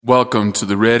Welcome to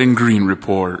the Red and Green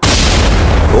Report.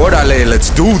 Orale, let's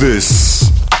do this.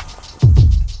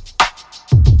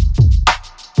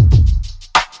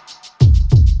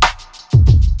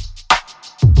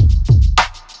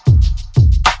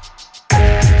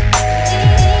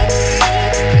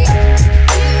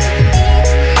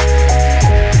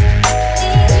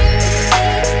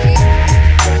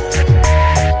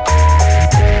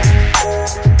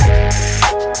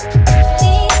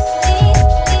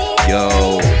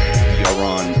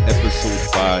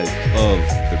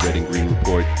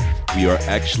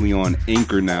 Actually on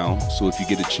Anchor now, so if you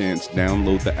get a chance,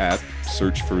 download the app,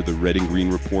 search for the Red and Green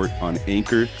Report on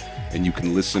Anchor, and you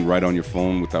can listen right on your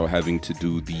phone without having to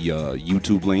do the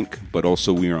YouTube link. But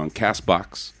also we are on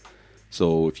Castbox,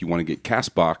 so if you want to get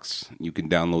Castbox, you can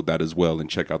download that as well and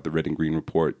check out the Red and Green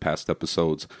Report past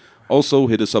episodes. Also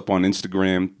hit us up on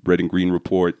Instagram, Red and Green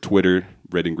Report, Twitter,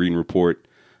 Red and Green Report,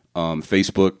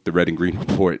 Facebook, the Red and Green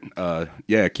Report.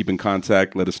 Keep in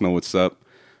contact, let us know what's up.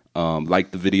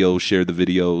 Like the videos, share the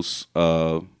videos,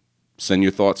 send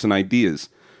your thoughts and ideas.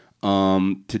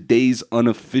 Today's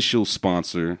unofficial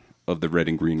sponsor of the Red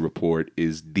and Green Report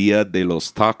is Dia de los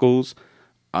Tacos.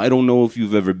 I don't know if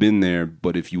you've ever been there,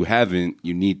 but if you haven't,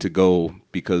 you need to go,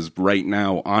 because right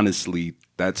now, honestly,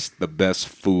 that's the best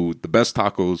food, the best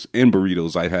tacos and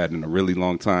burritos I've had in a really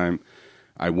long time.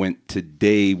 I went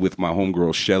today with my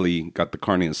homegirl Shelly, got the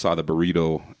carne asada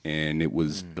burrito, and it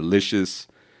was delicious.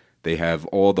 They have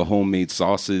all the homemade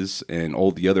sauces and all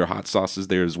the other hot sauces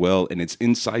there as well. And it's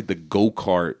inside the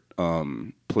go-kart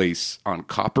place on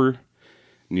Copper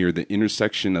near the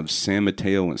intersection of San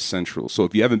Mateo and Central. So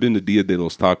if you haven't been to Dia de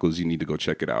los Tacos, you need to go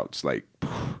check it out. It's like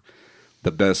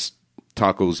the best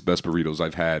tacos, best burritos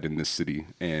I've had in this city.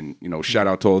 And, you know, shout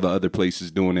out to all the other places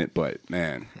doing it. But,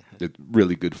 man, it's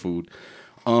really good food.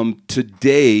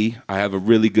 Today, I have a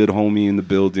really good homie in the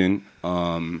building.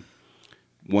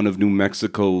 One of New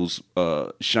Mexico's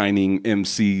shining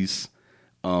MCs,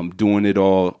 doing it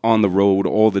all on the road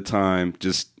all the time,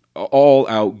 just all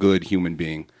out good human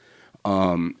being.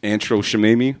 Antro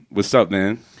Shimemi, what's up,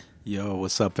 man? Yo,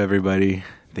 what's up, everybody?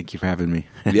 Thank you for having me.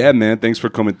 Yeah, man, thanks for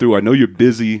coming through. I know you're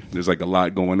busy. There's like a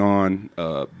lot going on.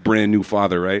 Brand new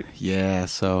father, right? Yeah,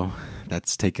 so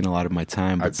that's taking a lot of my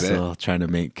time, but still trying to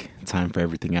make time for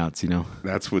everything else, you know?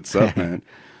 That's what's up, man.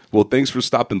 Well, thanks for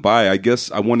stopping by. I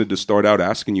guess I wanted to start out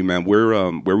asking you, man, where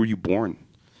were you born?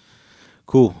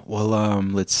 Cool. Well,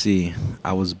 let's see.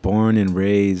 I was born and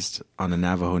raised on the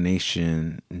Navajo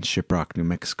Nation in Shiprock, New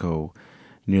Mexico,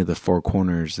 near the Four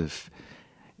Corners, if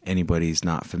anybody's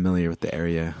not familiar with the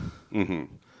area.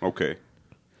 Mm-hmm. Okay.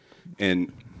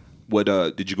 And what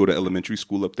did you go to elementary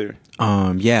school up there?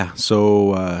 Yeah.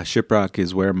 So Shiprock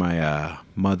is where my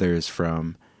mother is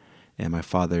from, and my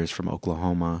father is from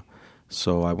Oklahoma.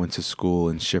 So I went to school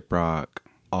in Shiprock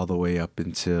all the way up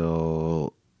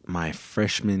until my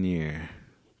freshman year.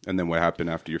 And then what happened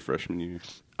after your freshman year?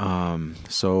 I went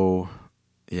to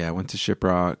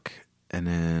Shiprock and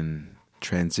then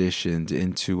transitioned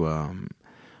into a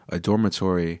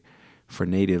dormitory for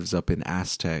natives up in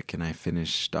Aztec, and I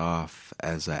finished off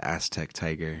as an Aztec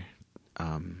Tiger.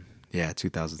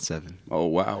 2007. Oh,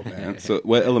 wow, man. So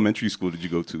what elementary school did you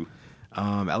go to?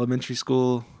 Elementary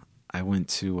school, I went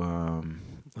to, what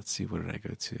did I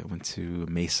go to? I went to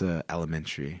Mesa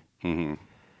Elementary. Mm-hmm.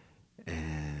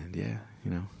 And, yeah,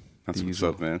 you know. That's what's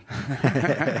up, man.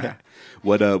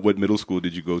 What middle school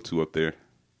did you go to up there?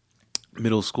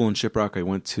 Middle school in Shiprock, I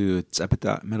went to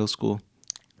Tzepetat Middle School,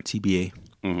 TBA.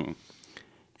 Mm-hmm.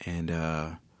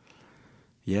 And,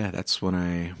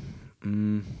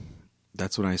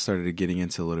 that's when I started getting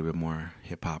into a little bit more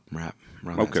hip-hop, rap.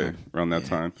 Around that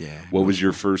time. Yeah. What was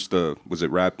your first, was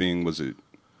it rapping? Was it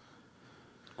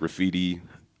graffiti?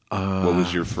 What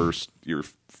was your first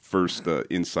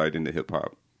insight into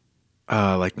hip-hop?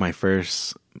 Like my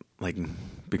first,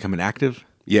 becoming active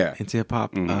into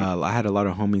hip-hop. Mm-hmm. I had a lot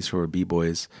of homies who were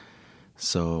b-boys,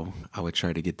 so I would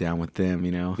try to get down with them,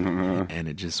 you know, and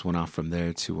it just went off from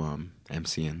there to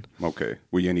MCing. Okay.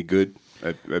 Were you any good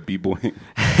at b-boying?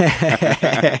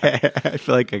 I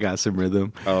feel like I got some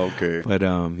rhythm. Oh, okay. But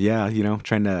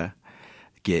trying to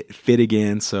get fit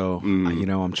again. So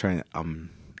I'm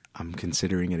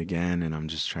considering it again, and I'm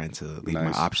just trying to leave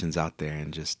my options out there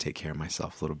and just take care of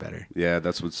myself a little better. Yeah,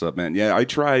 that's what's up, man. Yeah, I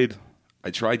tried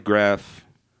graph.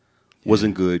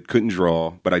 Wasn't good. Couldn't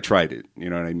draw, but I tried it. You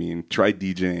know what I mean? Tried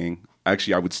DJing.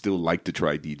 Actually, I would still like to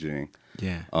try DJing.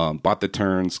 Yeah. Bought the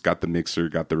turns, got the mixer,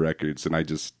 got the records, and I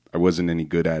wasn't any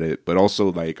good at it. But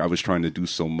also, I was trying to do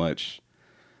so much,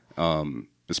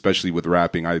 especially with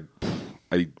rapping. I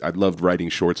loved writing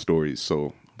short stories,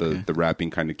 so the rapping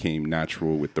kind of came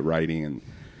natural with the writing, and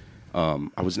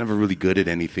I was never really good at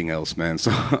anything else, man.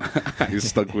 So I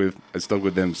stuck with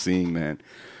MCing, man.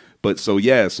 But so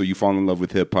you fall in love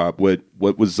with hip hop. What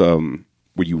was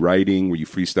were you writing? Were you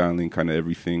freestyling? Kind of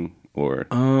everything, or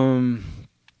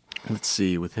let's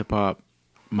see. With hip hop,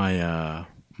 my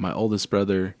oldest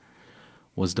brother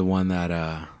was the one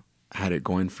that had it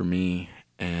going for me,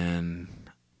 and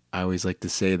I always like to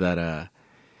say that I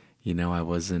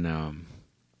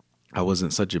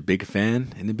wasn't such a big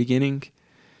fan in the beginning,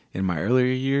 in my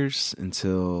earlier years,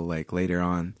 until like later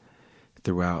on,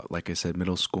 throughout, like I said,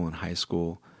 middle school and high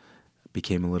school,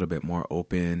 became a little bit more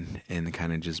open and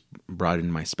kind of just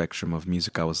broadened my spectrum of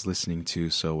music I was listening to.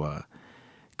 So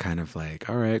kind of like,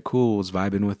 all right, cool, was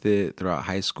vibing with it throughout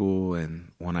high school,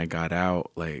 and when I got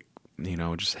out, like,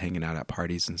 just hanging out at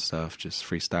parties and stuff, just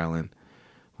freestyling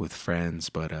with friends.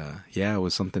 But it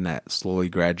was something that slowly,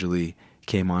 gradually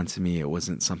came onto me. It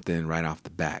wasn't something right off the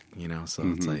bat, so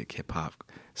It's like hip hop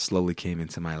slowly came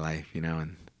into my life,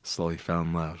 and slowly fell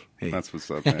in love. Hey. That's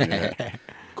what's up, man. Yeah.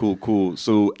 Cool.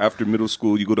 So after middle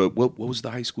school, you go to what was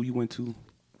the high school you went to?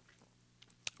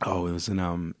 Oh, it was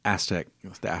in Aztec. It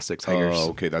was the Aztec Tigers. Oh,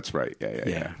 okay, that's right.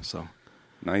 Yeah. So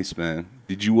nice, man.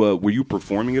 Did you were you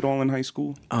performing at all in high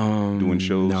school? Doing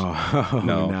shows?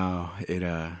 No.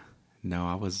 No,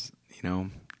 I was,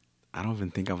 I don't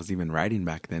even think I was even writing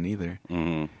back then either.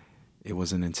 Mm-hmm. It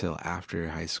wasn't until after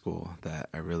high school that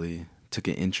I really took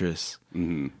an interest.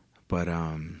 Mm-hmm. But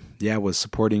I was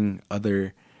supporting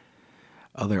other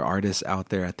artists out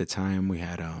there at the time. We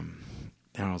had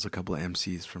there was a couple of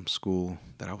MCs from school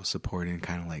that I was supporting,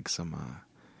 kind of like some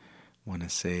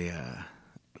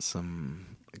some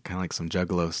kind of like some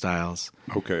Juggalo styles.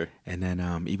 Okay. And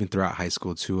then even throughout high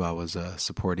school too, I was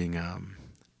supporting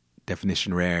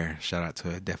Definition Rare. Shout out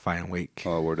to Defiant Wake.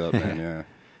 Oh, word up, man. Yeah.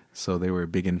 So they were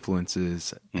big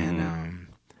influences, and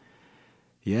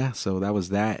so that was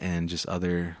that, and just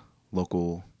other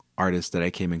local artists that I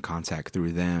came in contact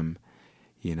through them.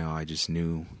 I just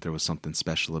knew there was something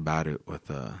special about it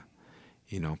with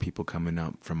people coming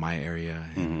up from my area,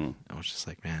 and I was just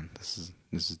like, man, this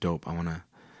is dope. I want to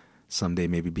someday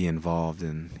maybe be involved,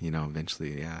 and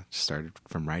eventually, just started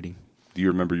from writing. Do you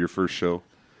remember your first show?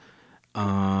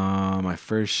 My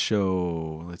first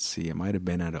show, let's see, it might have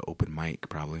been at an open mic,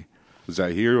 probably. Was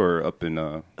that here or up in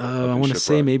I want to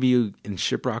say maybe in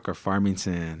Shiprock or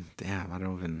Farmington. Damn, I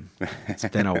don't even. It's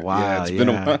been a while. Been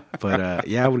a while. But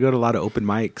I would go to a lot of open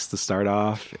mics to start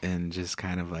off and just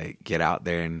kind of like get out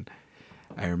there. And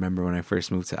I remember when I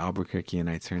first moved to Albuquerque and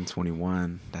I turned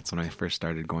 21. That's when I first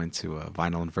started going to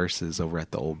Vinyl and Verses over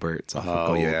at the Old Birds off of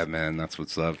Gold. Oh yeah, man, that's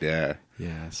what's up. Yeah.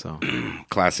 Yeah. So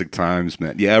classic times,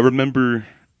 man. Yeah, I remember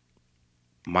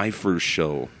my first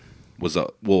show was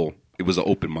it was an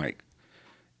open mic.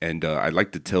 And I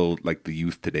like to tell like the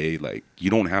youth today, like,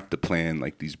 you don't have to plan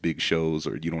like these big shows,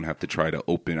 or you don't have to try to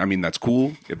open. I mean, that's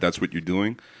cool if that's what you're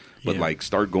doing, but like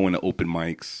start going to open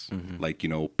mics, like,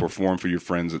 perform for your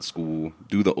friends at school,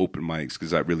 do the open mics, because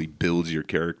that really builds your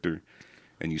character,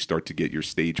 and you start to get your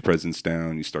stage presence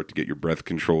down, you start to get your breath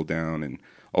control down, and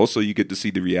also you get to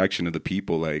see the reaction of the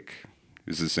people, like,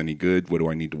 is this any good? What do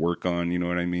I need to work on? You know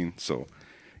what I mean? So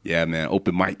yeah, man,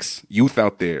 open mics, youth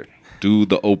out there. Do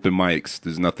the open mics.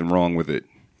 There's nothing wrong with it.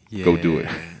 Yeah, go do it.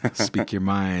 Speak your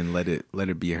mind. Let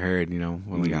it be heard.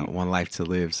 When we got one life to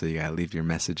live, so you gotta leave your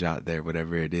message out there.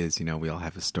 Whatever it is, we all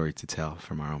have a story to tell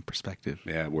from our own perspective.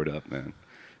 Yeah, word up, man.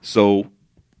 So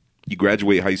you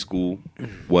graduate high school.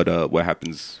 What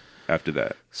happens after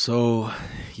that? So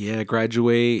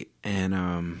graduate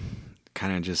and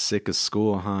kind of just sick of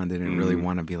school, Didn't really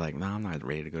want to be like, no, I'm not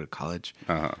ready to go to college.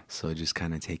 So just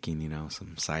kind of taking,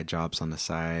 some side jobs on the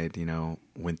side,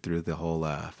 went through the whole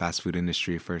fast food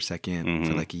industry for a second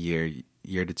for like a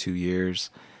year to 2 years,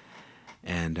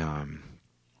 and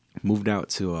moved out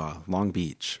to Long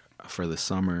Beach for the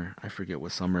summer. I forget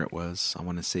what summer it was. I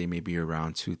want to say maybe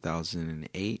around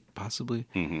 2008, possibly.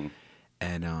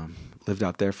 And lived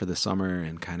out there for the summer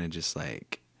and kind of just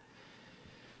like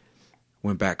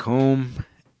went back home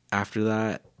after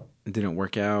that. It didn't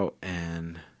work out,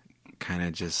 and kind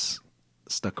of just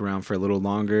stuck around for a little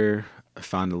longer. I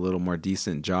found a little more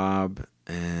decent job,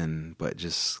 but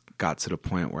just got to the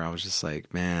point where I was just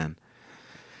like, man,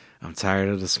 I'm tired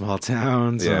of the small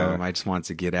towns. I just wanted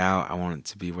to get out. I wanted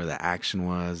to be where the action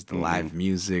was, the live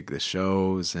music, the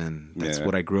shows, and that's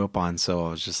what I grew up on. So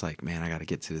I was just like, man, I got to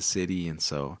get to the city. And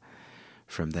so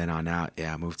from then on out,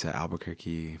 I moved to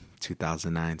Albuquerque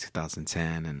 2009,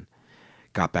 2010, and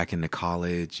got back into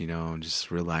college, and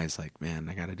just realized like, man,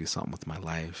 I got to do something with my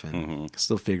life, and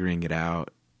still figuring it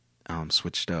out.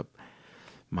 Switched up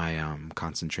my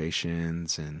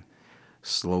concentrations and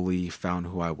slowly found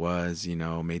who I was,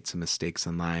 made some mistakes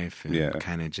in life and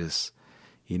kind of just,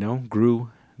 grew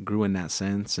in that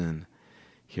sense. And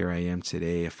here I am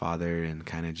today, a father, and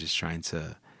kind of just trying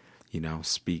to,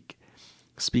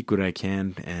 speak what I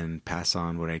can and pass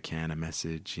on what I can, a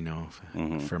message,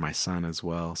 for my son as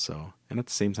well. So, and at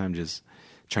the same time, just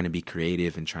trying to be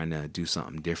creative and trying to do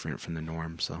something different from the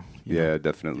norm. So,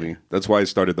 definitely. Yeah. That's why I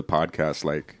started the podcast.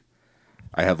 Like,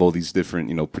 I have all these different,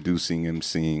 producing,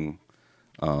 emceeing.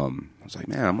 I was like,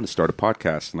 man, I'm going to start a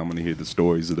podcast and I'm going to hear the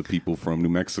stories of the people from New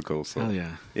Mexico. So,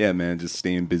 yeah, man, just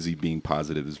staying busy, being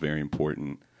positive is very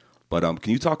important. But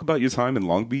can you talk about your time in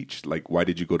Long Beach? Like, why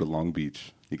did you go to Long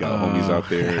Beach? You got homies out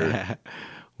there?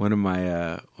 One of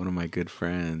my good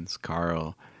friends,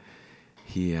 Carl,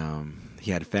 he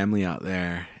had family out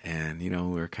there, and we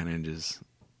were kind of just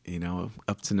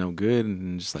up to no good,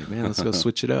 and just like, man, let's go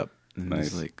switch it up. And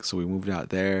nice. Like, so we moved out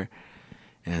there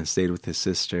and stayed with his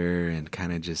sister, and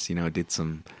kind of just did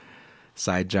some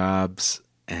side jobs,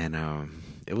 and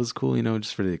it was cool,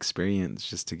 just for the experience,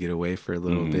 just to get away for a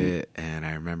little bit. And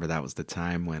I remember that was the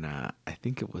time when I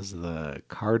think it was the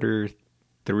Carter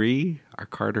 3 or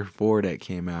Carter 4 that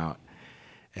came out.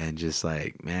 And just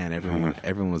like, man,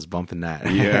 everyone was bumping that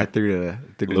through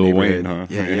the Lil neighborhood. Wayne, huh?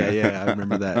 Yeah. I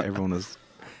remember that. Everyone was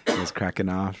cracking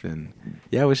off, and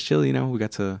it was chill. We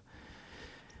got to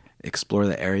explore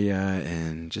the area,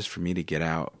 and just for me to get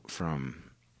out from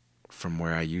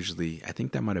where I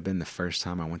think that might have been the first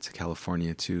time I went to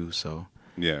California too. So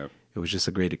yeah, it was just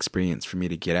a great experience for me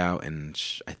to get out. And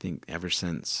I think ever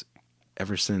since I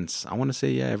want to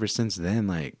say, ever since then,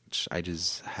 like, I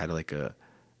just had like a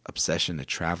obsession to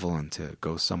travel and to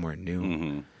go somewhere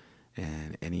new.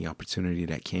 And any opportunity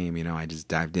that came, I just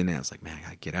dived in it. I was like, man, I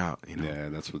gotta get out. Yeah,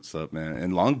 that's what's up, man.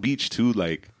 And Long Beach too.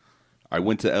 Like, I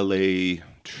went to LA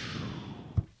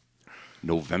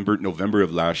November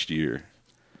of last year.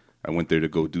 I went there to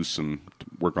go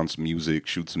work on some music,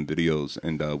 shoot some videos,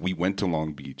 and we went to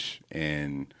Long Beach.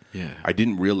 And I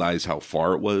didn't realize how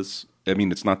far it was. I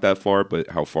mean, it's not that far, but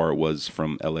how far it was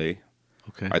from LA.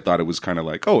 Okay. I thought it was kind of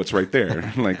like, oh, it's right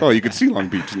there. Like, oh, you can see Long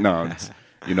Beach. No, it's,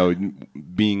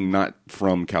 being not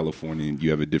from California,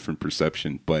 you have a different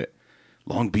perception. But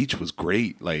Long Beach was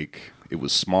great. Like, it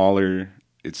was smaller.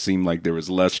 It seemed like there was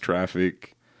less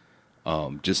traffic.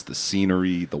 Just the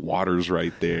scenery, the water's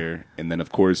right there. And then,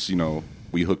 of course,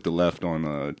 we hooked a left on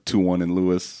 2-1 in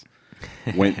Lewis.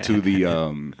 Went to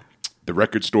the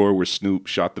record store where Snoop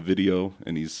shot the video,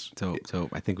 and he's dope.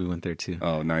 I think we went there too.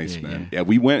 Oh, nice, man. Yeah,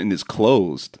 we went and it's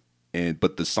closed,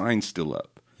 but the sign's still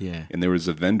up. Yeah. And there was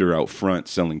a vendor out front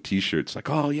selling T-shirts. Like,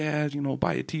 oh yeah,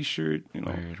 buy a T-shirt.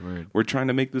 Word. We're trying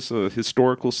to make this a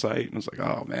historical site. And I was like,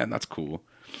 oh man, that's cool.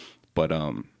 But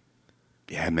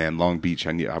yeah, man, Long Beach.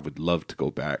 I would love to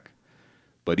go back.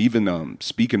 But even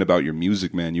speaking about your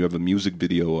music, man, you have a music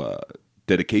video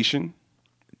dedication.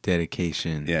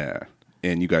 Yeah.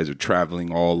 And you guys are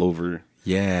traveling all over.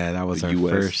 Yeah, that was our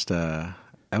US. first.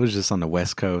 That was just on the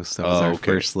West Coast. That was our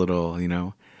first little,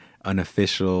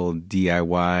 unofficial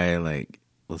DIY. Like,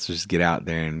 let's just get out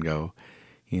there and go,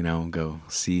 go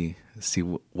see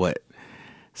what,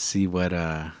 what's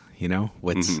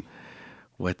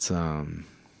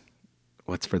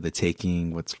for the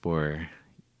taking.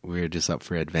 We're just up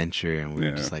for adventure, and we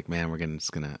were just like, man, we're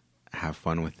just gonna have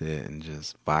fun with it and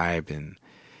just vibe. And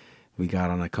we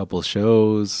got on a couple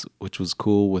shows, which was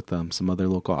cool, with some other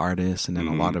local artists. And then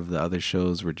a lot of the other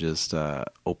shows were just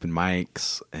open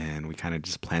mics. And we kind of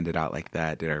just planned it out like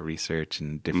that, did our research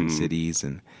in different cities.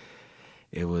 And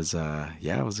it was,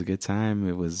 it was a good time.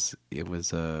 It was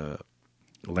a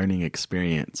learning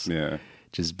experience. Yeah.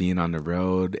 Just being on the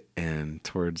road, and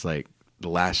towards like the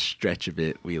last stretch of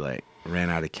it, we like ran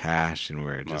out of cash, and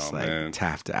we're just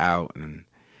tapped out. And,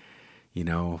 we...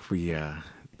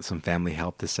 some family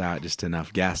helped us out, just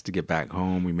enough gas to get back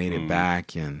home. We made it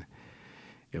back, and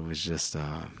it was just,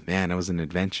 it was an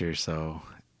adventure. So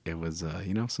it was,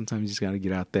 sometimes you just got to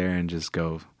get out there and just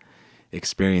go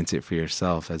experience it for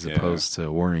yourself, as opposed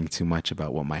to worrying too much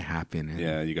about what might happen.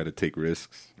 And you got to take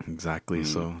risks. Exactly.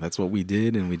 So that's what we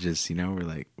did. And we just, we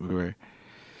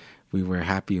were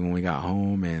happy when we got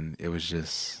home, and it was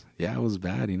just, it was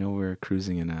bad. We were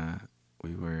cruising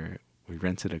we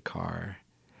rented a car.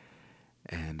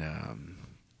 And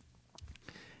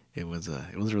it was a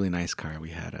really nice car. We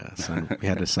had a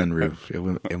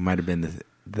sunroof. It might have been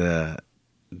the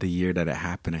year that it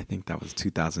happened. I think that was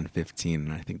 2015,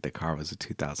 and I think the car was a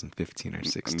 2015 or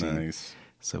 16. Nice.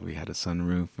 So we had a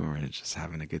sunroof, and we were just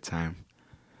having a good time.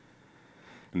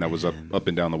 And that was up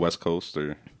and down the West Coast,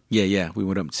 or? Yeah. We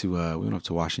went up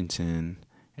to Washington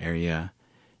area,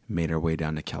 made our way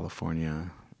down to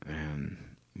California, and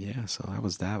yeah, so that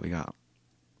was that. We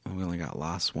only got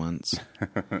lost once,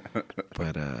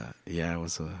 but yeah, it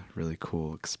was a really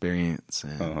cool experience,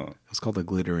 and it was called the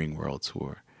Glittering World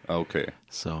Tour. Okay.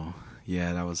 So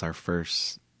yeah, that was our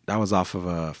first. That was off of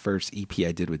a first EP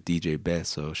I did with DJ Bess.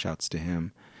 So shouts to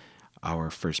him. Our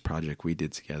first project we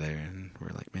did together, and we're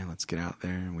like, man, let's get out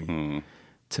there, and we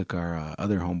took our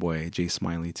other homeboy Jay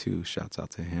Smiley too. Shouts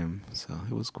out to him. So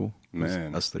it was cool. Man, it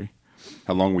was us three.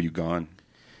 How long were you gone?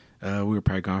 We were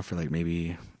probably gone for like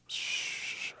maybe.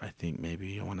 I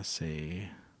want to say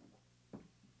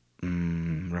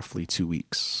roughly 2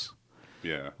 weeks.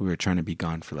 Yeah. We were trying to be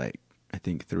gone for like, I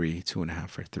think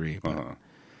 2.5 or 3. But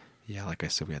yeah, like I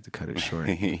said, we had to cut it short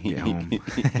and get home.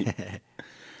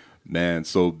 Man,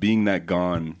 so being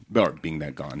gone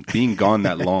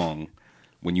that long,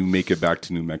 when you make it back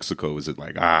to New Mexico, is it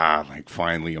like,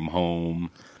 finally I'm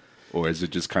home? Or is it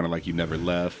just kind of like you never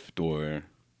left? Or...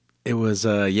 It was,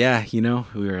 yeah, we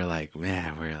were like,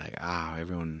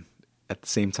 everyone at the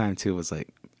same time too was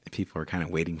like, people were kind of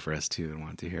waiting for us too and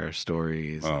wanted to hear our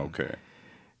stories. Oh, okay.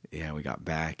 Yeah, we got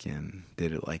back and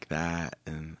did it like that,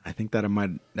 and I think that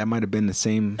might have been the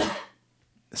same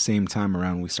time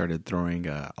around we started throwing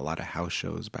a lot of house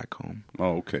shows back home.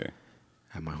 Oh, okay.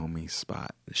 At my homie's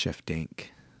spot, Chef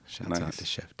Dink. Shouts out to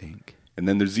Chef Dink. And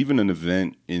then there's even an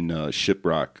event in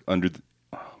Shiprock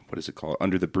what is it called?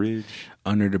 Under the Bridge?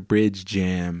 Under the Bridge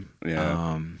Jam.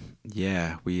 Yeah.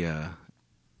 Yeah,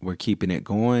 we're keeping it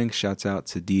going. Shouts out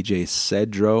to DJ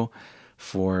Cedro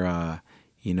for,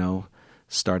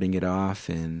 starting it off.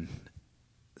 And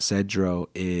Cedro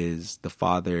is the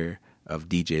father of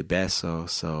DJ Besso.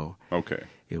 So okay.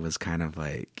 It was kind of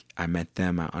like I met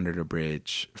them at Under the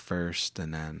Bridge first,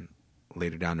 and then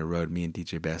later down the road, me and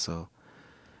DJ Besso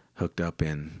hooked up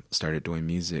and started doing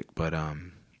music. But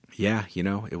yeah,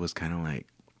 it was kind of like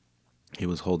he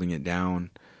was holding it down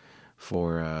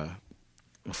for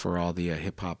all the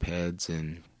hip hop heads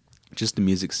and just the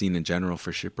music scene in general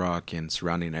for Shiprock and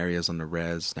surrounding areas on the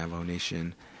Res, Navajo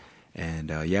Nation.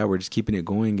 And yeah, we're just keeping it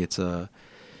going. It's a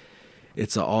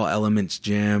all elements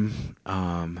jam,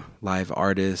 live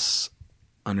artists,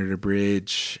 Under the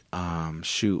Bridge.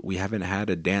 We haven't had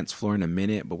a dance floor in a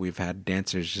minute, but we've had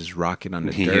dancers just rocking on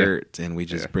the dirt, and we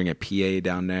just bring a PA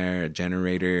down there, a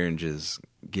generator, and just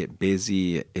get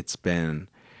busy. It's been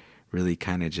really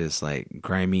kind of just like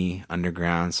grimy,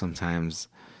 underground sometimes,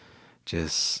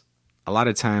 just a lot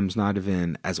of times not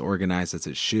even as organized as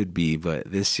it should be,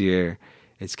 but this year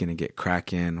it's going to get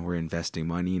cracking. We're investing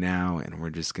money now, and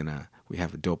we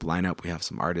have a dope lineup. We have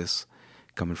some artists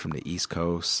coming from the East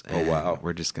Coast. Oh, wow.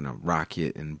 We're just going to rock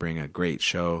it and bring a great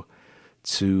show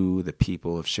to the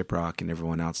people of Shiprock and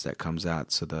everyone else that comes out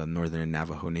to the Northern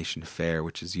Navajo Nation Fair,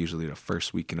 which is usually the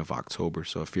first weekend of October.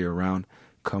 So if you're around,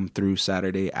 come through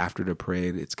Saturday after the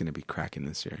parade. It's going to be cracking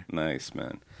this year. Nice,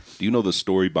 man. Do you know the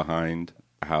story behind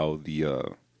how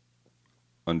the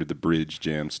Under the Bridge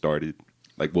Jam started?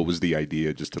 Like, what was the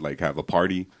idea? Just to like have a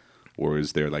party, or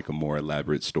is there like a more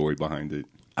elaborate story behind it?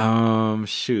 I'm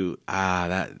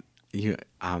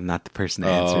not the person to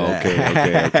answer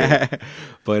that. Okay.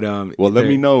 But well, let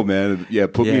me know, man. Yeah,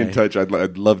 put me in touch.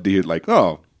 I'd love to hear like,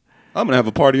 I'm gonna have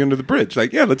a party under the bridge.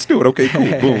 Like, yeah, let's do it. Okay,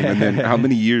 cool, boom. And then how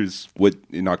many years? What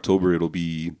in October? It'll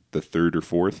be the 3rd or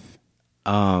 4th.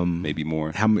 Maybe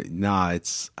more. How many? Nah,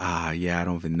 it's I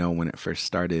don't even know when it first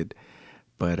started,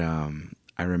 but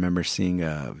I remember seeing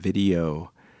a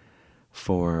video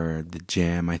for the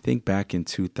jam. I think back in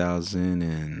 2000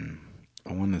 and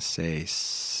I want to say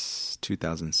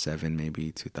 2007,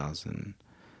 maybe 2000,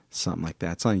 something like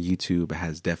that. It's on YouTube. It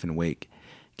has Def and Wake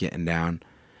getting down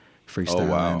freestyle. Oh,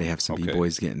 wow. And they have some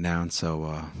B-boys getting down.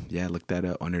 So yeah, look that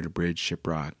up, Under the Bridge,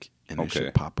 Shiprock, and it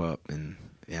should pop up. And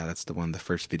yeah, that's one of the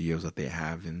first videos that they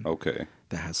have, and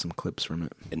that has some clips from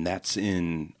it. And that's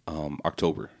in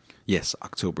October. Yes,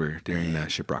 October during the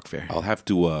Shiprock Fair. I'll have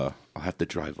to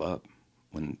drive up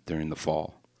during the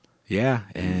fall. Yeah,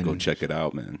 and go check it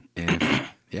out, man. And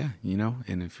yeah,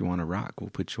 and if you want to rock, we'll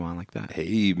put you on like that.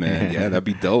 Hey, man, yeah, that'd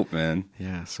be dope, man.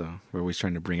 Yeah, so we're always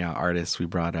trying to bring out artists. We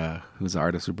brought who's the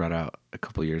artist we brought out a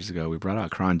couple years ago? We brought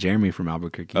out Kron Jeremy from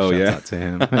Albuquerque. Oh, Shouts out to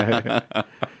him.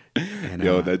 And,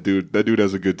 yo, that dude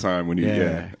has a good time when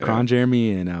Kron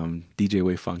Jeremy and DJ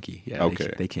Way Funky. Yeah,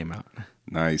 they came out.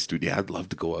 Nice, dude. Yeah, I'd love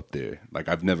to go up there. Like,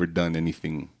 I've never done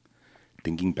anything.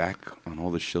 Thinking back on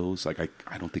all the shows, like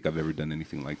I don't think I've ever done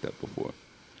anything like that before.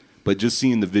 But just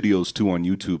seeing the videos too on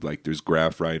YouTube, like there's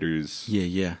graph writers,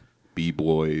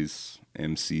 B-boys,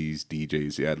 MCs,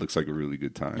 DJs. Yeah, it looks like a really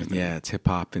good time. Yeah, it's hip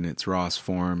hop in its rawest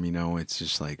form. It's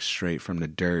just like straight from the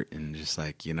dirt and just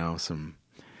like some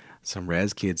some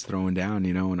res kids throwing down,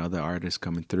 and other artists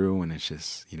coming through, and it's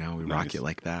just, we rock Nice. it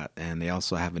like that. And they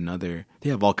also have they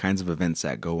have all kinds of events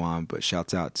that go on, but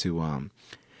shouts out to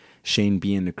Shane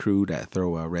B and the crew that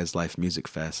throw a Res Life Music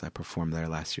Fest. I performed there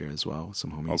last year as well with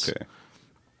some homies. Okay.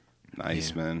 Nice,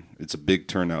 Yeah. man. It's a big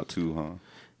turnout too, huh?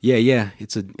 Yeah.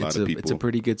 It's Lot of it's a people.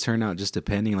 pretty good turnout, just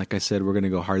depending. Like I said, we're gonna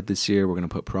go hard this year. We're gonna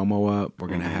put promo up. We're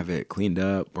gonna have it cleaned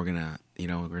up. We're gonna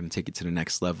take it to the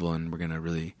next level, and we're gonna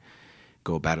really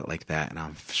go about it like that. And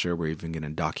I'm sure we're even gonna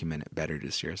document it better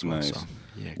this year as well. Nice. So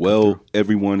yeah. come Well, through.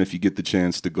 everyone, if you get the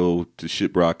chance to go to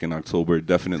Shiprock in October,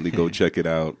 definitely go check it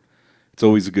out. It's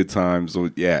always a good time. So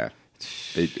yeah,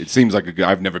 it seems like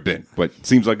I've never been, but it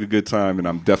seems like a good time, and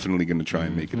I'm definitely going to try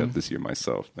and make it up this year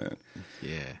myself, man.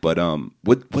 Yeah. But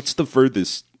what's the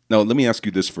furthest? No, let me ask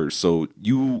you this first. So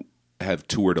you have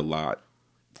toured a lot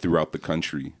throughout the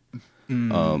country.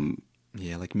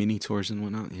 Yeah, like mini tours and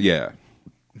whatnot. Yeah.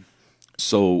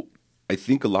 So I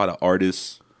think a lot of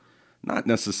artists, not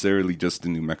necessarily just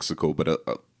in New Mexico, but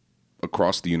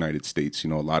across the United States, a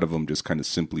lot of them just kind of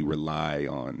simply rely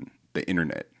on the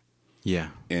internet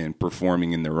Yeah. and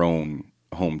performing in their own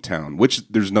hometown, which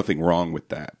there's nothing wrong with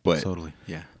that. But Totally.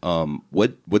 Yeah.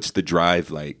 what's the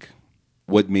drive like?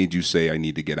 What made you say I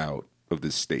need to get out of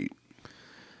this state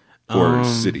or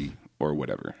city or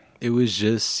whatever? It was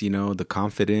just, the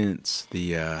confidence,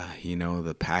 the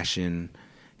the passion,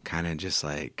 kind of just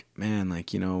like, man,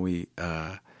 like, we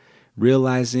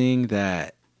realizing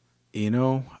that,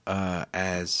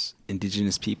 as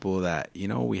indigenous people that,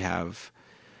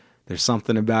 there's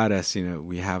something about us,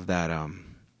 we have that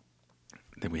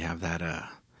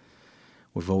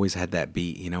we've always had that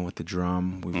beat, with the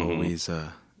drum.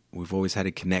 We've always had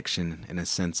a connection in a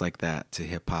sense like that to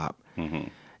hip hop.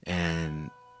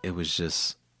 And it was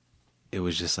just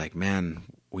like, man,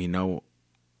 we know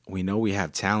we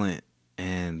have talent,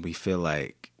 and we felt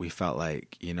like,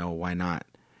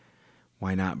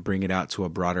 why not bring it out to a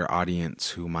broader audience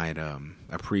who might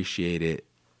appreciate it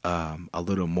a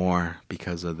little more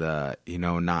because of the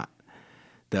not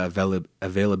the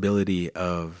availability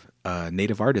of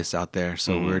native artists out there.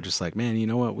 So we're just like, man, you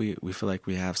know what, we feel like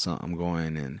we have something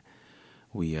going, and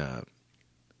we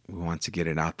want to get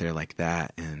it out there like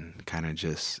that, and kind of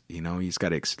just, you just got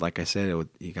to, like I said,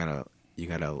 you gotta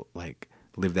like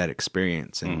live that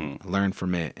experience and learn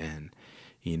from it, and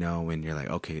when you're like,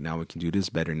 okay, now we can do this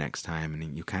better next time,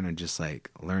 and you kind of just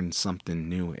like learn something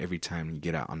new every time you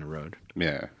get out on the road.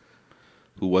 Yeah.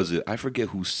 Who was it? I forget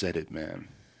who said it, man.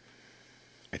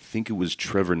 I think it was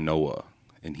Trevor Noah,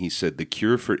 and he said the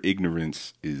cure for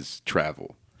ignorance is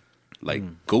travel. Like,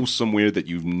 go somewhere that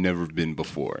you've never been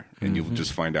before, and you'll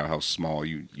just find out how small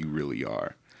you really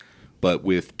are. But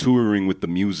with touring with the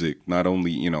music, not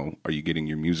only, are you getting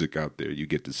your music out there, you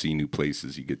get to see new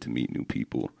places, you get to meet new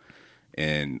people.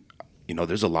 And,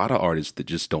 there's a lot of artists that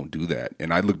just don't do that.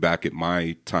 And I look back at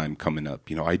my time coming up,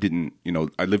 I didn't,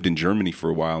 I lived in Germany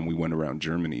for a while, and we went around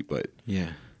Germany. But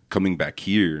Yeah. coming back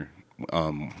here,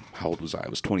 how old was I? I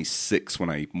was 26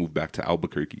 when I moved back to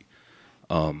Albuquerque.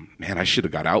 Man, I should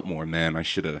have got out more, man. I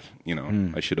should have,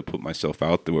 I should have put myself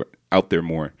out there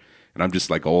more. And I'm just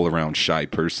like all around shy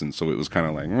person. So it was kind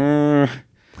of like,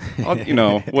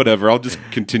 whatever. I'll just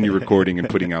continue recording and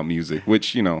putting out music,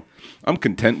 which, I'm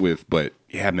content with. But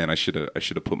yeah, man, I should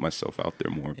have put myself out there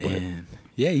more. But And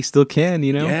yeah, you still can,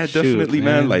 Yeah, definitely,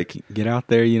 man. Like, get out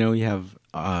there, you have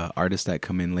artists that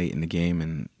come in late in the game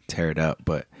and tear it up.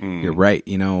 But you're right,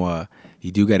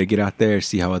 you do got to get out there,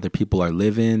 see how other people are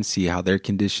living, see how their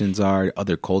conditions are,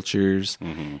 other cultures,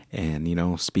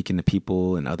 and speaking to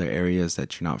people in other areas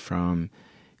that you're not from.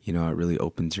 It really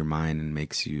opens your mind and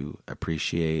makes you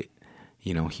appreciate,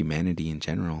 humanity in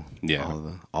general. Yeah.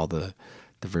 all the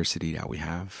diversity that we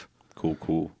have.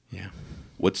 Cool. Yeah.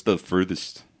 What's the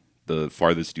farthest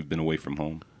you've been away from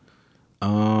home?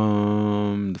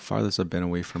 The farthest I've been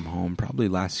away from home, probably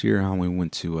last year when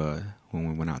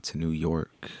we went out to New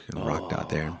York and rocked out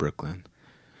there in Brooklyn.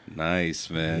 Nice,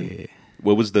 man. Yeah.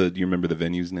 What was do you remember the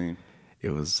venue's name? It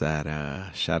was at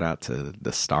shout out to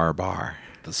the Star Bar.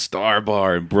 The Star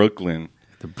Bar in Brooklyn.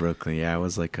 The Brooklyn, yeah, it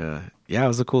was it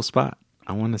was a cool spot.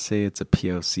 I want to say it's a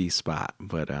POC spot,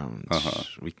 but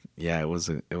it was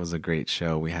a great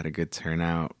show. We had a good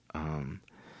turnout.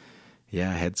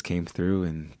 Heads came through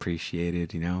and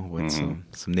appreciated, what some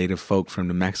native folk from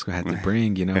New Mexico had to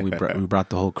bring. We brought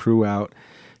the whole crew out.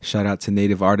 Shout out to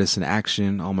Native Artists in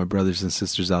Action, all my brothers and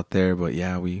sisters out there. But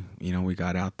yeah, we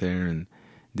got out there and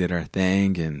did our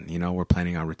thing, and we're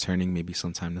planning on returning maybe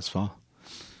sometime this fall.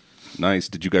 Nice.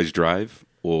 Did you guys drive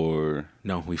or?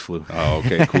 No, we flew. Oh,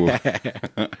 okay, cool.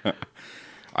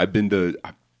 I've been to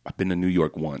New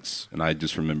York once, and I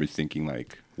just remember thinking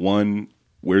like, One,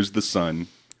 where's the sun?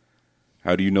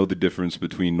 How do you know the difference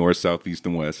between north, south, east,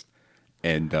 and west?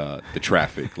 And the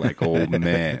traffic, like, oh,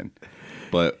 man.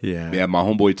 But, yeah, my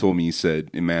homeboy told me, he said,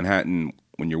 in Manhattan,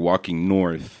 when you're walking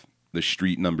north, the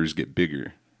street numbers get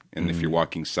bigger. And if you're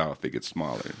walking south, they get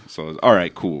smaller. So, all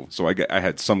right, cool. So I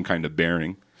had some kind of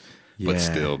bearing. But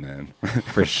still, man.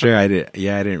 For sure. I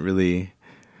didn't really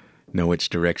know which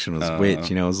direction was which.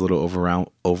 You know, it was a little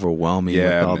overwhelming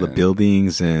with all the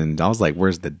buildings. And I was like,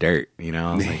 where's the dirt? You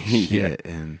know, I was like, shit.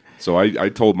 And so I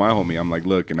told my homie, I'm like,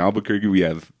 look, in Albuquerque, we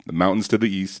have the mountains to the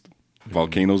east,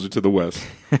 volcanoes are to the west,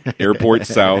 airport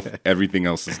south, everything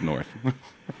else is north.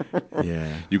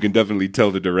 Yeah. You can definitely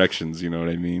tell the directions, you know what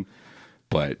I mean?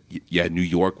 But yeah, New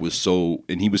York was so,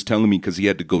 and he was telling me because he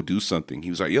had to go do something. He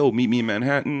was like, yo, meet me in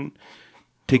Manhattan,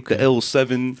 take the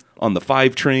L7 on the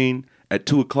 5 train at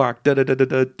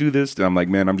 2:00, do this. And I'm like,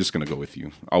 man, I'm just going to go with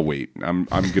you. I'll wait. I'm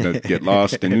going to get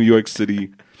lost in New York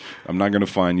City. I'm not going to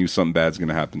find you. Something bad's going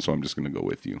to happen, so I'm just going to go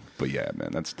with you. But yeah,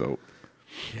 man, that's dope.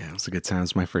 Yeah, it was a good time. It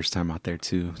was my first time out there,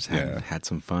 too. Just had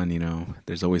some fun, you know.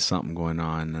 There's always something going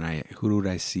on. And who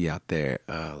did I see out there?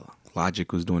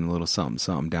 Logic was doing a little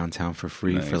something downtown for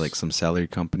free for like some celery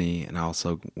company. And I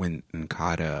also went and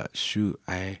caught I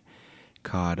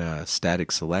caught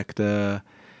Static Selecta,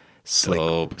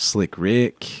 Slick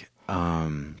Rick.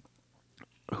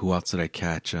 Who else did I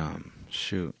catch? There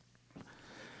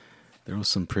was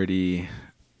some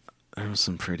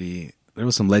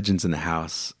legends in the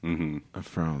house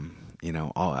from, you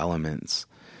know, all elements.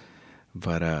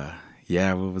 But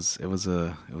yeah, it was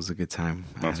a good time.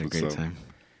 I had a great time.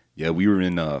 Yeah, we were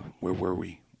in where were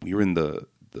we? We were in the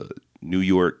New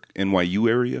York NYU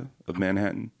area of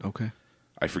Manhattan. Okay.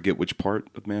 I forget which part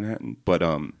of Manhattan, but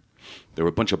there were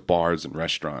a bunch of bars and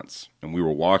restaurants, and we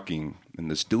were walking, and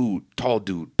this tall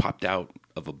dude, popped out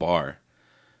of a bar,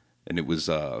 and it was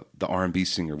the R&B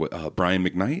singer, Brian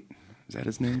McKnight. Is that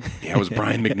his name? Yeah, it was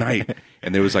Brian McKnight.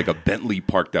 And there was like a Bentley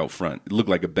parked out front. It looked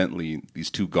like a Bentley. These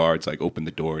 2 guards like opened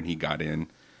the door, and he got in.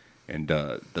 And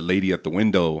the lady at the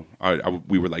window,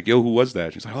 we were like, yo, who was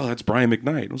that? She's like, oh, that's Brian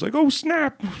McKnight. I was like, oh,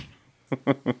 snap.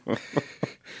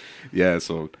 Yeah,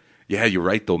 so, yeah, you're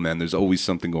right, though, man. There's always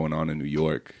something going on in New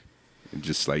York. And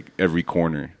just like every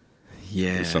corner,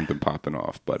 there's something popping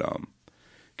off. But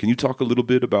can you talk a little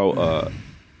bit about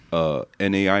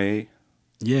NAIA?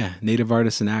 Yeah, Native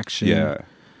Artists in Action. Yeah.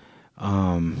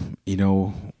 You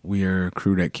know, we are a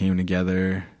crew that came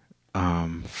together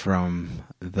from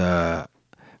the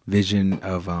vision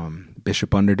of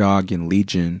Bishop Underdog and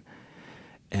Legion.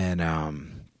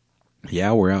 And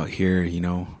yeah, we're out here, you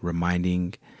know,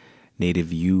 reminding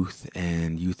Native youth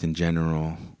and youth in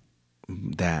general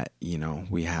that, you know,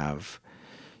 we have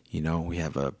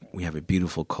a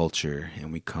beautiful culture,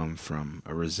 and we come from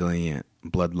a resilient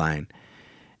bloodline.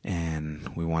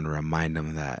 And we want to remind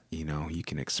them that, you know, you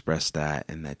can express that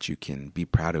and that you can be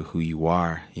proud of who you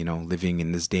are, you know, living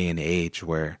in this day and age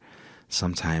where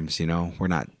sometimes, you know,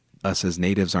 us as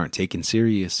natives aren't taken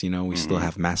serious. You know, we still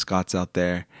have mascots out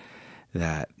there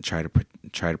that try to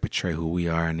portray who we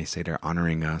are, and they say they're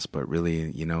honoring us, but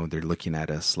really, you know, they're looking at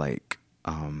us like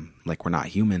we're not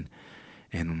human.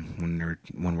 And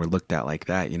when we're looked at like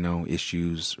that, you know,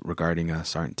 issues regarding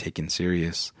us aren't taken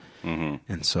serious.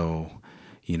 And so,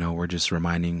 you know, we're just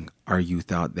reminding our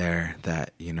youth out there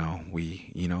that, you know,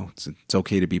 it's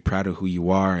okay to be proud of who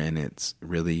you are, and it's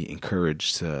really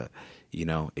encouraged to, you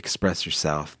know, express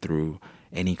yourself through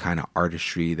any kind of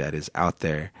artistry that is out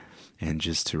there, and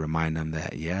just to remind them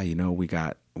that, yeah, you know, we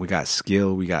got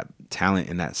skill, we got talent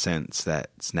in that sense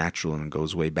that's natural and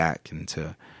goes way back, and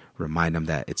to remind them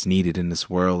that it's needed in this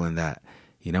world and that,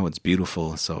 you know, it's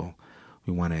beautiful. So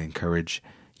we want to encourage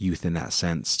youth in that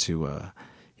sense to,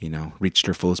 you know, reach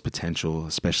their fullest potential,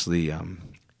 especially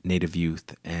Native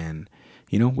youth. And,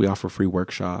 you know, we offer free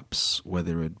workshops,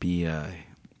 whether it be,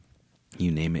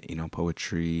 you name it, you know,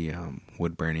 poetry,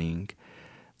 wood burning,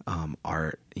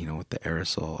 art, you know, with the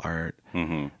aerosol art,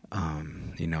 you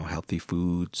know, healthy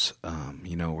foods.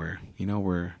 You know,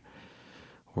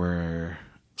 we're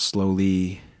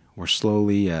slowly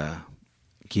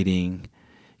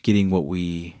getting what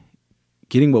we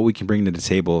can bring to the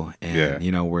table, and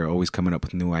you know, we're always coming up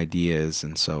with new ideas,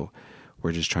 and so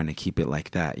we're just trying to keep it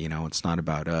like that. You know, it's not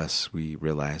about us. We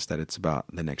realize that it's about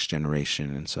the next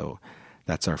generation, and so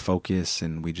that's our focus,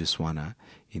 and we just want to,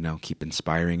 you know, keep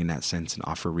inspiring in that sense and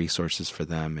offer resources for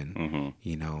them, and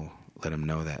you know, let them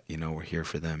know that, you know, we're here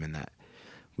for them, and that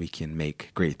we can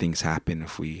make great things happen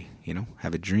if we, you know,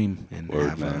 have a dream and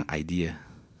have an idea.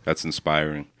 That's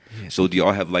inspiring. Yeah. So do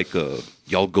y'all have like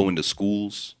y'all go into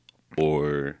schools,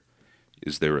 or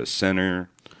is there a center,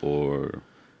 or?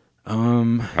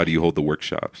 How do you hold the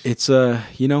workshops? It's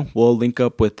we'll link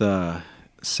up with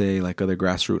say like other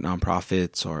grassroots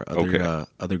nonprofits or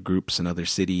other groups in other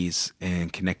cities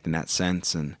and connect in that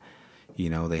sense. And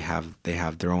they have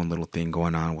their own little thing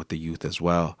going on with the youth as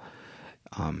well,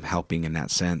 helping in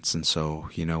that sense. And so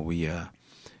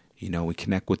we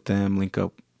connect with them, link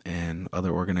up, and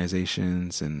other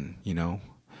organizations, and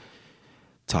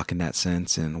talk in that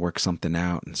sense and work something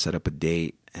out and set up a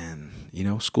date. And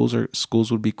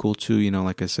schools would be cool too.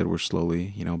 Like I said, we're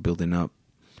slowly building up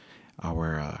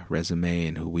our resume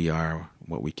and who we are,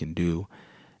 what we can do.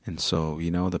 And so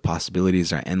the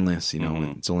possibilities are endless.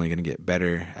 It's only going to get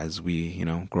better as we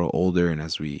grow older and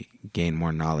as we gain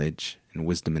more knowledge and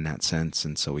wisdom in that sense.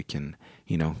 And so we can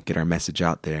get our message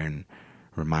out there and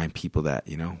remind people that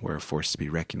we're a force to be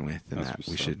reckoned with, and that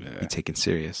we should be taken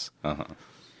serious.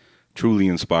 Truly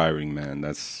inspiring, man.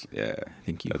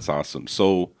 Thank you. That's awesome.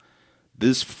 So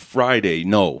this Saturday,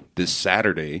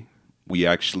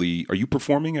 are you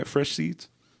performing at Fresh Seeds?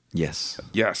 Yes.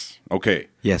 Okay.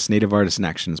 Yes, Native Artists in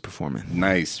Action is performing.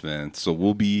 Nice, man. So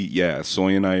we'll be,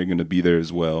 Soy and I are going to be there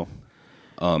as well.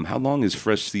 How long has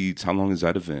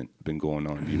that event been going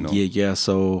on? Do you know? Yeah.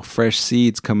 So Fresh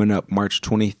Seeds coming up March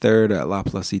 23rd at La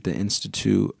Placita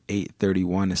Institute,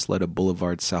 831 Isleta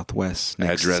Boulevard Southwest.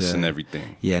 Address and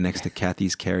everything. Yeah, next to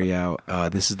Kathy's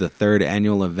Carryout. This is the third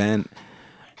annual event.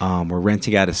 We're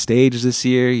renting out a stage this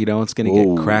year. It's going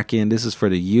to get cracking. This is for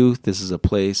the youth. This is a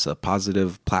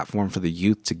positive platform for the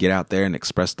youth to get out there and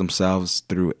express themselves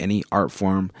through any art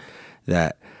form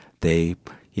that they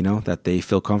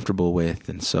feel comfortable with.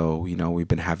 And so, we've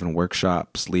been having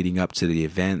workshops leading up to the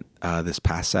event. This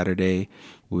past Saturday,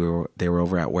 they were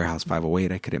over at Warehouse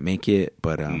 508. I couldn't make it,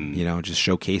 but just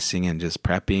showcasing and just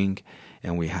prepping.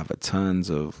 And we have tons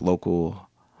of local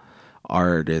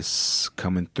artists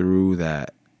coming through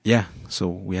that. Yeah, so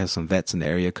we have some vets in the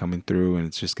area coming through, and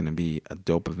it's just going to be a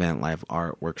dope event, live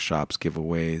art, workshops,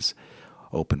 giveaways,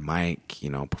 open mic,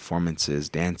 performances,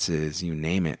 dances, you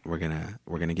name it. We're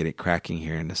gonna get it cracking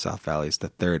here in the South Valley. It's the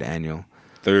third annual.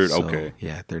 Okay.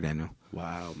 Yeah, third annual.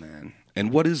 Wow, man.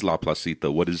 And what is La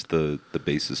Placita? What is the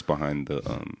basis behind the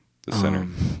center?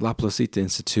 La Placita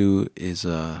Institute is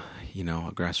a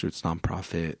grassroots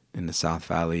nonprofit in the South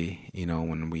Valley.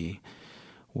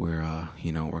 When we're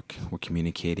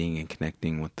communicating and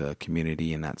connecting with the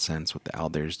community in that sense, with the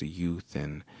elders, the youth,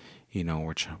 and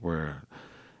we're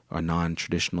a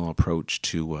non-traditional approach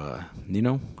to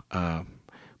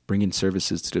bringing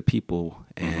services to the people.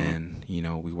 And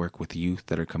we work with youth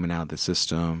that are coming out of the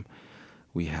system.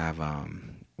 We have a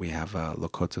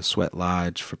Lakota Sweat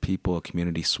Lodge for people, a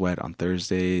community sweat on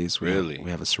Thursdays. We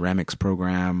have a ceramics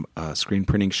program, a screen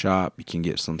printing shop. You can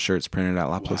get some shirts printed at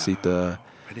La Placita.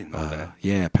 I didn't know that.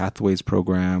 Yeah, Pathways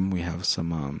program. We have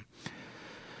some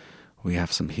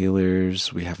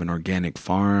healers. We have an organic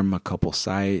farm, a couple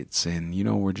sites, and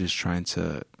we're just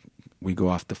we go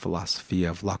off the philosophy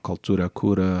of La Cultura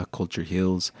Cura, culture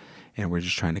heals, and we're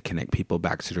just trying to connect people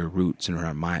back to their roots and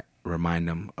remind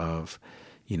them of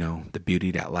the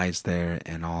beauty that lies there,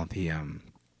 and all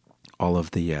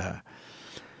of the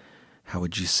how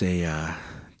would you say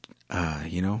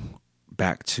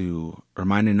back to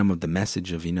reminding them of the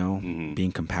message of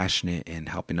being compassionate and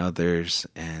helping others,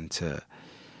 and to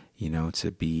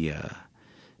be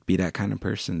that kind of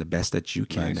person, the best that you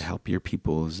can. Nice. To help your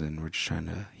peoples. And we're just trying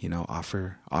to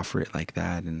offer it like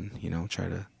that, and try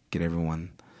to get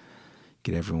everyone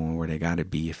where they gotta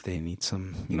be if they need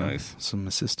some some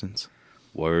assistance.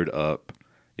 Word up.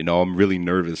 I'm really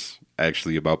nervous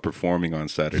actually about performing on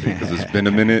Saturday because it's been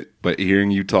a minute, but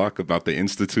hearing you talk about the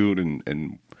Institute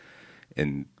and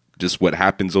just what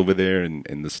happens over there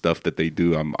and the stuff that they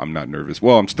do, I'm not nervous.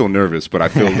 Well, I'm still nervous, but I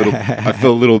feel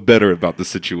a little better about the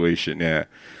situation. Yeah.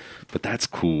 But that's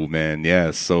cool, man.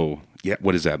 Yeah. So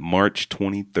what is that? March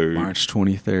 23rd. March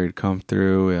 23rd, come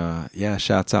through.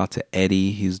 Shouts out to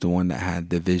Eddie. He's the one that had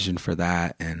the vision for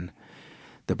that, and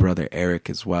the brother Eric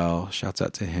as well. Shouts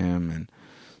out to him. And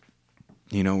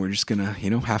we're just gonna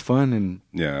have fun and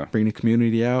bring the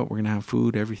community out. We're gonna have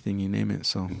food, everything, you name it.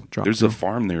 So there's a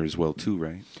farm there as well too,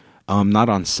 right? Not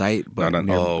on site, but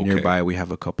nearby we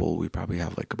have a couple. We probably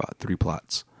have like about 3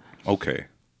 plots. Okay.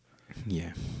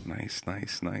 Yeah. Nice.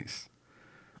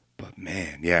 But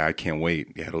man, I can't wait.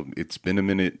 Yeah, it's been a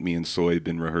minute. Me and Soy have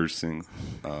been rehearsing.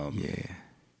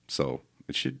 So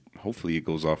it should, hopefully it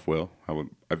goes off well. I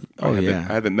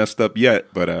haven't messed up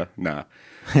yet, but nah.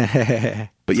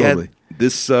 But totally.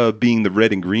 This being the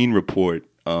Red and Green Report,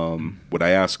 what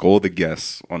I ask all the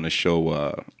guests on the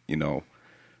show,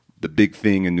 the big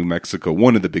thing in New Mexico,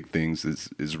 one of the big things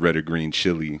is red or green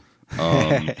chili.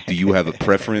 Do you have a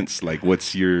preference? Like,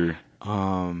 what's your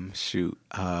Shoot.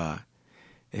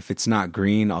 If it's not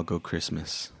green, I'll go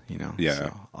Christmas. Yeah.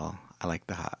 So I like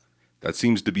the hot. That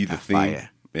seems to be the theme. Fire.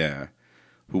 Yeah.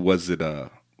 Who was it? Was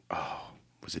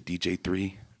it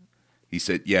DJ3? He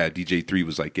said, yeah, DJ3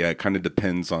 was like, yeah, it kind of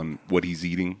depends on what he's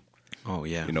eating. Oh,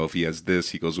 yeah. If he has this,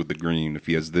 he goes with the green. If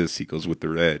he has this, he goes with the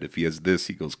red. If he has this,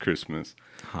 he goes Christmas.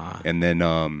 And then,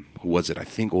 who was it? I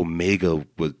think Omega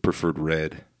preferred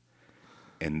red.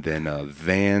 And then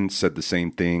Van said the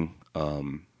same thing.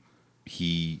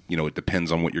 It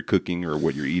depends on what you're cooking or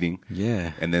what you're eating.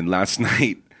 Yeah. And then last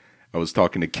night, I was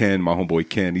talking to Ken, my homeboy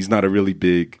Ken. He's not a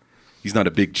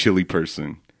big chili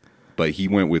person, but he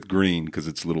went with green because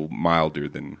it's a little milder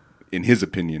than, in his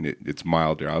opinion, it's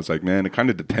milder. I was like, man, it kind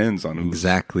of depends on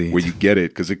exactly where you get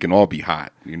it, because it can all be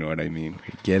hot. You know what I mean?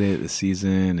 You get it, the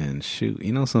season, and shoot,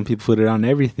 some people put it on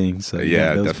everything. So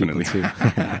yeah, those definitely. Too.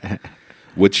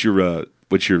 What's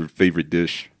your favorite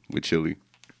dish with chili?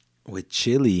 With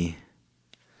chili,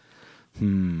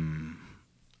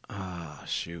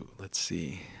 shoot, let's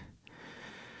see.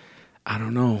 I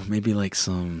don't know. Maybe like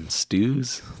some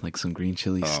stews, like some green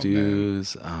chili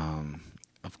stews. Man.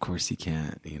 Of course, you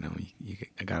can't.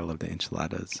 I gotta love the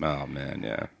enchiladas. Oh man,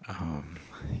 yeah.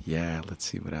 Yeah. Let's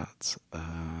see what else.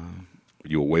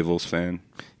 You a huevos fan?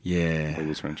 Yeah.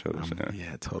 Huevos rancheros.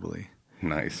 Yeah, totally.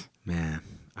 Nice. Man,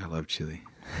 I love chili.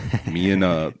 me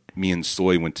and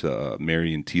Soy went to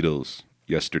Mary and Tito's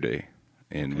yesterday,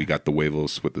 and we got the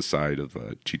huevos with the side of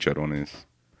chicharrones.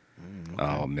 Okay.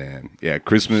 Oh man, yeah,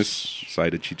 Christmas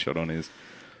side of chicharrones.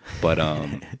 But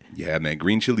yeah, man,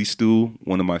 green chili stew,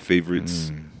 one of my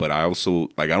favorites. But I also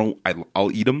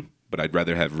I'll eat them, but I'd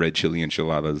rather have red chili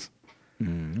enchiladas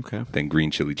than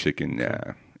green chili chicken.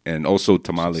 Yeah, and also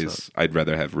tamales. I'd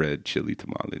rather have red chili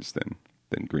tamales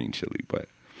than green chili. But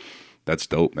that's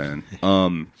dope, man.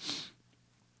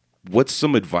 What's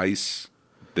some advice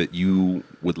that you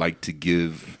would like to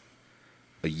give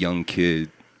a young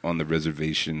kid on the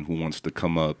reservation who wants to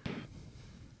come up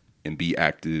and be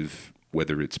active,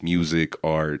 whether it's music,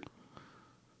 art,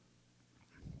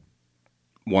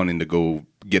 wanting to go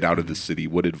get out of the city?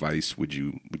 What advice would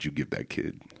you give that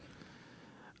kid?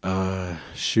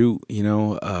 Shoot,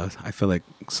 I feel like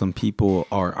some people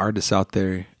are artists out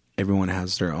there. Everyone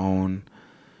has their own,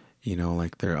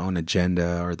 like their own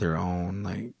agenda or their own,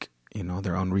 like,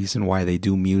 their own reason why they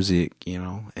do music,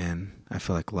 and I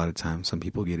feel like a lot of times some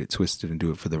people get it twisted and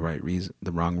do it for the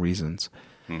wrong reasons.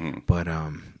 Mm-hmm. But,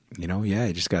 yeah,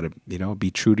 you just got to,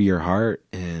 be true to your heart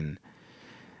and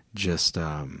just,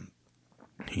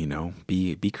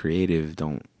 be creative.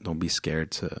 Don't be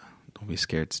scared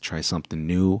to try something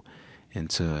new, and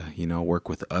to, work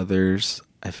with others.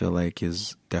 I feel like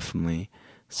is definitely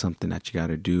something that you got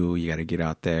to do. You got to get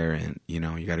out there and, you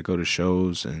got to go to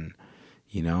shows and,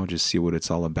 just see what it's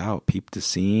all about. Peep the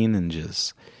scene and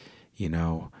just,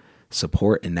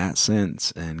 support in that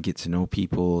sense and get to know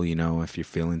people. If you're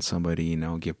feeling somebody,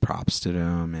 give props to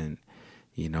them. And,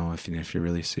 if you're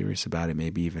really serious about it,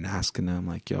 maybe even asking them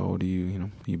like, yo, do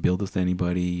you build with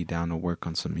anybody? You down to work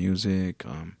on some music?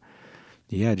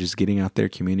 Yeah, just getting out there,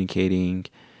 communicating,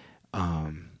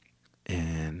 and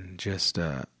just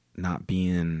not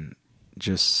being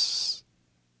just,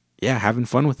 having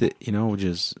fun with it,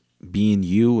 just being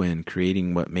you and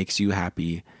creating what makes you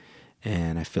happy.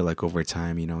 And I feel like over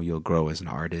time, you'll grow as an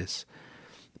artist.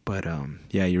 But,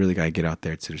 you really got to get out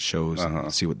there to the shows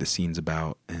and see what the scene's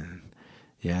about. And,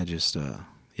 just,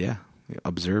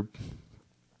 observe.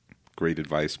 Great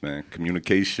advice, man.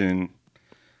 Communication,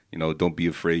 don't be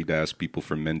afraid to ask people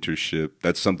for mentorship.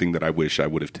 That's something that I wish I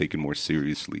would have taken more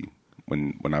seriously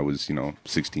when I was,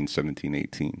 16, 17,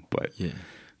 18. But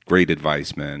great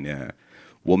advice, man, yeah.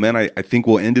 Well, man, I think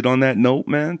we'll end it on that note,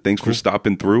 man. Thanks for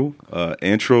stopping through.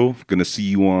 Antro, going to see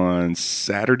you on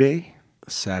Saturday.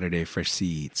 Fresh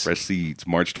Seeds. Fresh Seeds,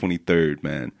 March 23rd,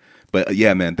 man. But,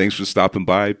 man, thanks for stopping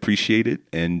by. Appreciate it.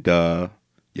 And,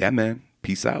 man,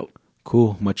 peace out.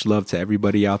 Cool. Much love to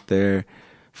everybody out there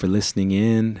for listening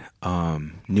in.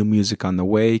 New music on the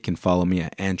way. You can follow me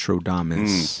at Antro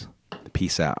Damas.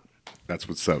 Peace out. That's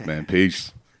what's up, man.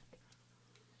 Peace.